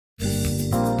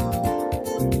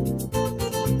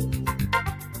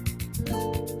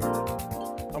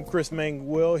Chris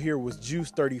Manuel here with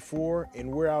Juice 34, and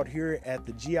we're out here at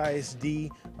the GISD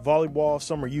Volleyball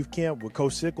Summer Youth Camp with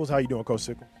Coach Sickles. How you doing, Coach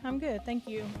Sickles? I'm good, thank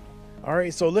you. All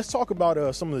right, so let's talk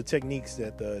about some of the techniques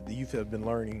that the youth have been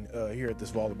learning here at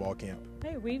this volleyball camp.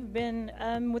 Hey, we've been,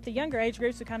 with the younger age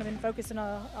groups, we've kind of been focusing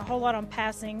a whole lot on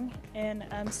passing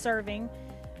and serving.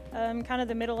 Kind of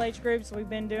the middle age groups, we've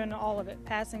been doing all of it: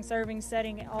 passing, serving,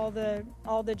 setting, all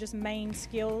the just main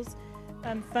skills,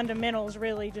 fundamentals,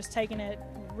 really just taking it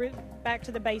back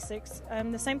to the basics.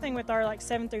 The same thing with our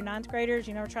 7th through 9th graders.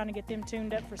 You know, we're trying to get them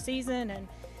tuned up for season, and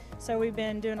so we've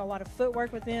been doing a lot of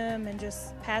footwork with them and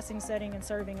just passing, setting, and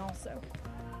serving also.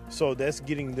 So that's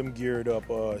getting them geared up,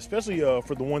 especially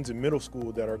for the ones in middle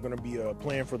school that are going to be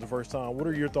playing for the first time. What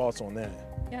are your thoughts on that?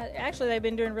 Yeah, actually they've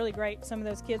been doing really great. Some of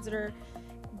those kids that are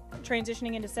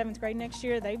transitioning into 7th grade next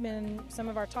year, they've been some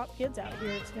of our top kids out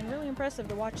here. It's been really impressive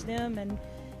to watch them, and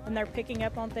they're picking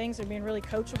up on things. They're being really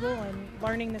coachable and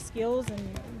learning the skills,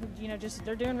 and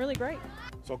they're doing really great.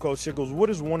 So, Coach Sickles,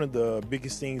 what is one of the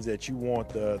biggest things that you want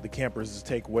the campers to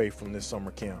take away from this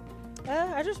summer camp?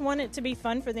 I just want it to be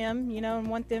fun for them, and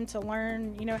want them to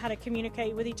learn, how to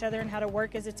communicate with each other and how to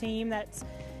work as a team. That's,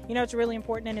 it's really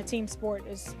important in a team sport,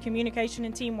 is communication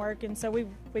and teamwork. And so we've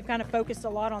kind of focused a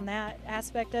lot on that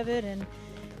aspect of it,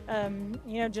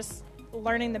 and, just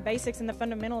learning the basics and the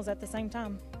fundamentals at the same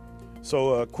time.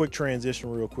 So a quick transition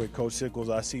real quick, Coach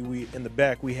Sickles. I see in the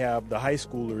back we have the high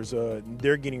schoolers.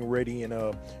 They're getting ready,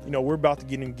 and we're about to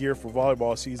get in gear for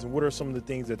volleyball season. What are some of the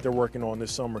things that they're working on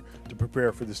this summer to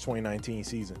prepare for this 2019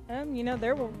 season?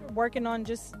 They're working on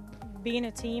just being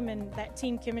a team and that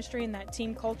team chemistry and that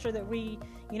team culture that we,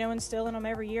 instill in them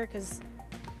every year, because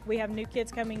we have new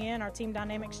kids coming in. Our team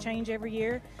dynamics change every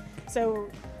year.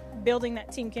 So building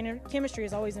that team chemistry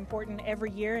is always important every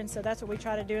year, and so that's what we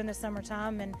try to do in the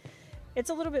summertime. And it's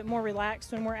a little bit more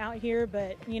relaxed when we're out here,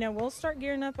 but, we'll start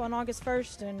gearing up on August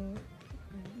 1st and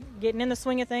getting in the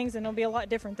swing of things, and it'll be a lot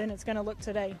different than it's going to look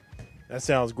today. That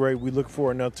sounds great. We look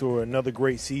forward to another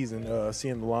great season,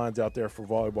 seeing the lines out there for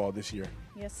volleyball this year.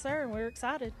 Yes, sir. We're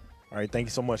excited. All right. Thank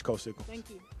you so much, Coach Sickles. Thank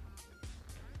you.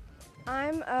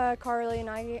 I'm Carly, and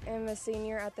I am a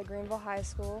senior at the Greenville High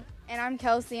School. And I'm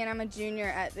Kelsey, and I'm a junior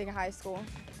at the high school.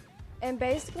 And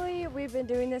basically, we've been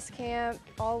doing this camp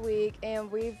all week,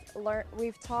 and we've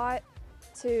taught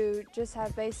to just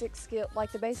have basic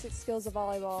the basic skills of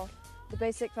volleyball, the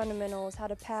basic fundamentals: how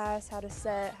to pass, how to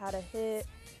set, how to hit,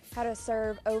 how to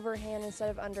serve overhand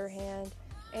instead of underhand,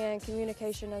 and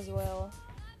communication as well.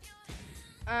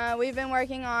 We've been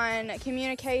working on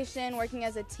communication, working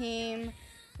as a team,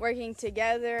 working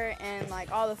together, and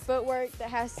all the footwork that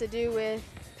has to do with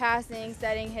passing,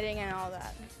 setting, hitting, and all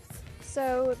that.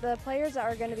 So the players that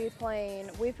are going to be playing,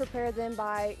 we prepare them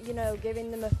by, giving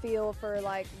them a feel for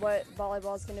what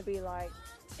volleyball is going to be like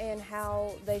and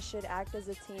how they should act as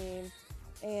a team.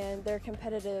 And they're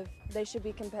competitive. They should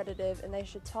be competitive, and they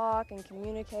should talk and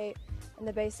communicate and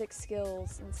the basic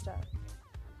skills and stuff.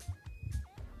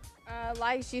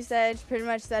 Like she said, she pretty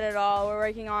much said it all. We're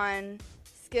working on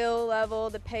skill level,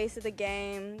 the pace of the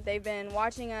game. They've been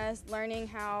watching us, learning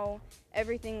how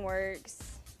everything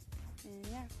works, and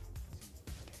yeah.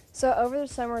 So over the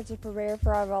summer, to prepare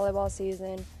for our volleyball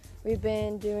season, we've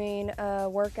been doing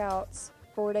workouts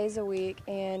 4 days a week,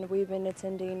 and we've been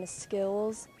attending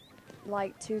skills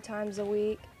 2 times a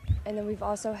week. And then we've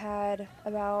also had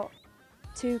about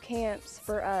 2 camps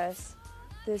for us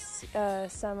this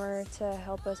summer to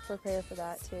help us prepare for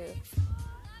that too.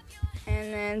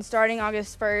 And then starting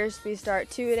August 1st, we start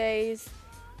 2 days,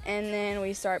 and then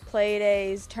we start play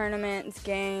days, tournaments,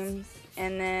 games,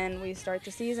 and then we start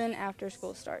the season after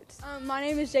school starts. My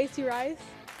name is JC Rice.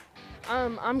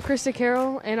 I'm Krista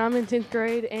Carroll, and I'm in 10th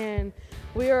grade, and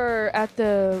we are at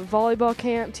the volleyball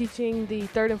camp teaching the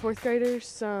 3rd and 4th graders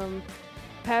some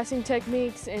passing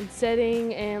techniques and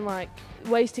setting and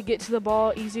ways to get to the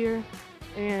ball easier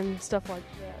and stuff like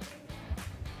that.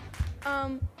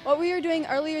 What we were doing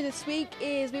earlier this week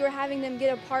is we were having them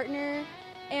get a partner,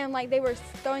 and they were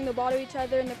throwing the ball to each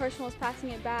other, and the person was passing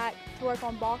it back to work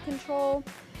on ball control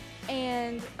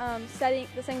and setting.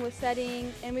 The same with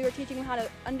setting, and we were teaching them how to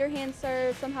underhand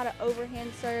serve, some how to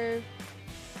overhand serve,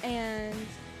 and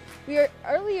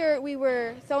earlier we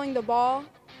were throwing the ball,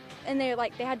 and they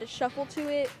had to shuffle to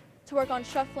it to work on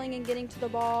shuffling and getting to the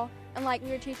ball, and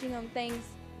we were teaching them things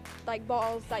like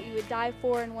balls that you would dive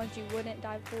for and ones you wouldn't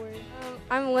dive for.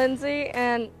 I'm Lindsay,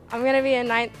 and I'm going to be in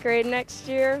 9th grade next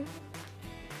year.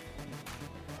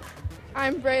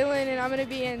 I'm Braylon, and I'm going to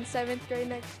be in 7th grade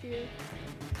next year.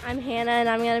 I'm Hannah, and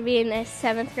I'm going to be in the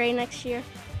 7th grade next year.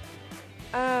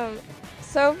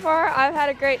 So far, I've had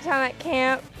a great time at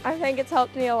camp. I think it's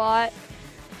helped me a lot.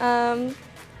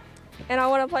 and I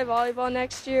want to play volleyball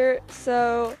next year,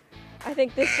 so I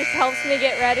think this just helps me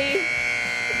get ready.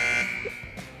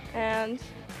 And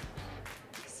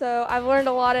so I've learned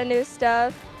a lot of new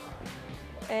stuff,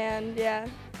 and yeah.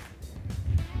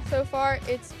 So far,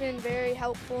 it's been very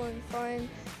helpful and fun,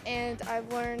 and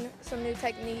I've learned some new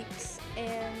techniques,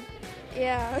 and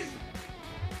yeah.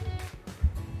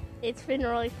 It's been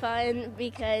really fun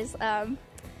because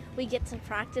we get to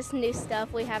practice new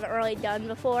stuff we haven't really done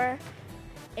before,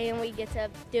 and we get to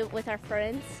do it with our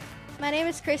friends. My name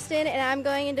is Kristen, and I'm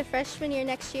going into freshman year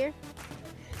next year.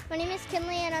 My name is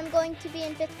Kinley, and I'm going to be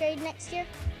in 5th grade next year.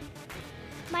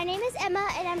 My name is Emma,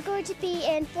 and I'm going to be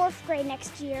in 4th grade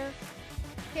next year.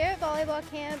 Here at volleyball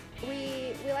camp,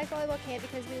 we like volleyball camp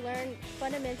because we learn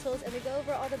fundamentals and we go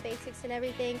over all the basics and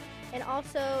everything. And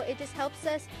also, it just helps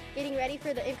us getting ready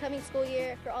for the incoming school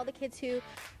year for all the kids who,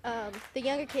 the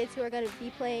younger kids who are going to be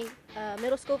playing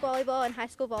middle school volleyball and high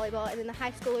school volleyball, and then the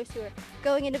high schoolers who are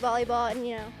going into volleyball, and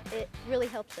it really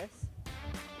helps us.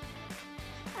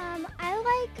 I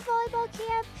like volleyball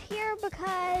camp here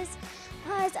because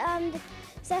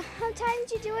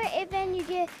sometimes you do it, and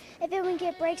then we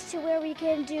get breaks to where we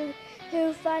can do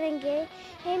fun and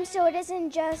games. So it isn't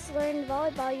just learn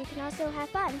volleyball; you can also have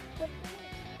fun.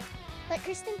 Like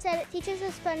Kristen said, it teaches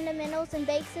us fundamentals and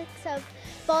basics of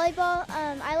volleyball.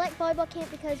 I like volleyball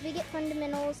camp because we get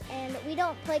fundamentals, and we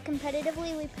don't play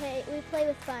competitively. We play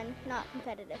with fun, not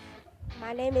competitive.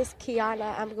 My name is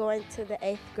Kiana. I'm going to the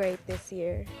 8th grade this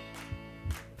year.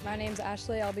 My name's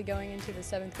Ashley. I'll be going into the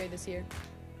 7th grade this year.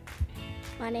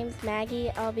 My name's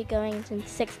Maggie. I'll be going into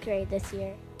 6th grade this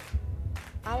year.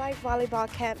 I like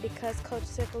volleyball camp because Coach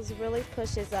Sickles really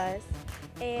pushes us,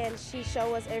 and she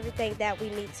shows us everything that we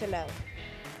need to know.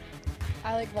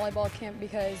 I like volleyball camp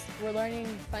because we're learning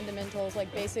fundamentals,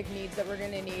 like basic needs that we're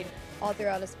going to need all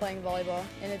throughout us playing volleyball,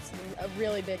 and it's a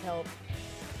really big help.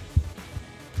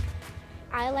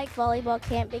 I like volleyball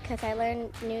camp because I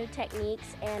learned new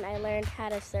techniques and I learned how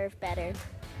to serve better.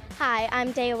 Hi,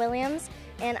 I'm Daya Williams,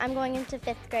 and I'm going into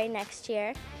 5th grade next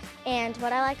year. And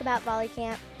what I like about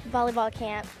volleyball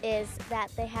camp is that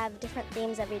they have different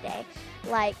themes every day.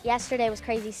 Like yesterday was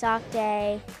Crazy Sock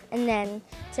Day, and then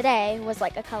today was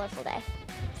like a colorful day.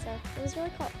 So it was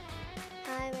really cool.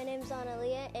 Hi, my name's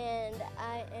Analia, and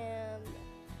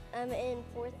I'm in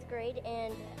 4th grade,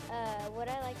 and what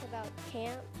I like about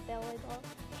volleyball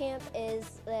camp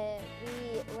is that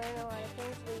we learn a lot of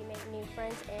things, we make new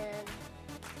friends, and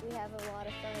we have a lot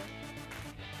of fun.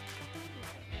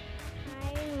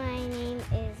 Hi, my name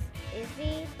is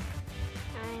Izzy.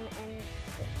 I'm in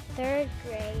 3rd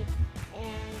grade,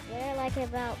 and what I like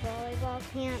about volleyball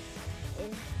camp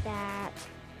is that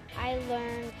I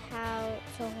learned how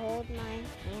to hold my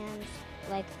hands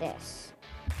like this.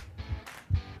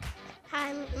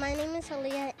 Hi, my name is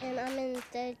Aaliyah, and I'm in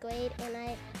 3rd grade,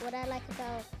 and what I like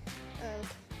about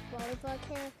volleyball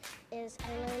camp is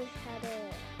I learned how to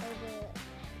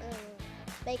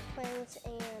bake plans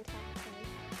and have fun.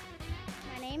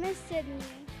 My name is Sydney.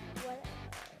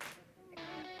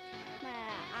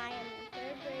 I am in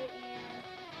 3rd grade,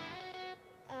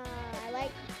 and I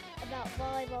like about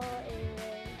volleyball is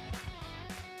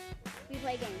we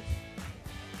play games.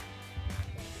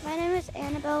 My name is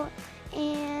Annabelle,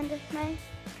 and I'm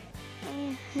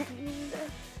in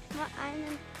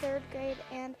 3rd grade,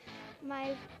 and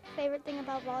my favorite thing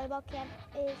about volleyball camp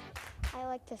is I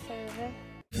like to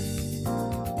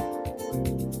serve.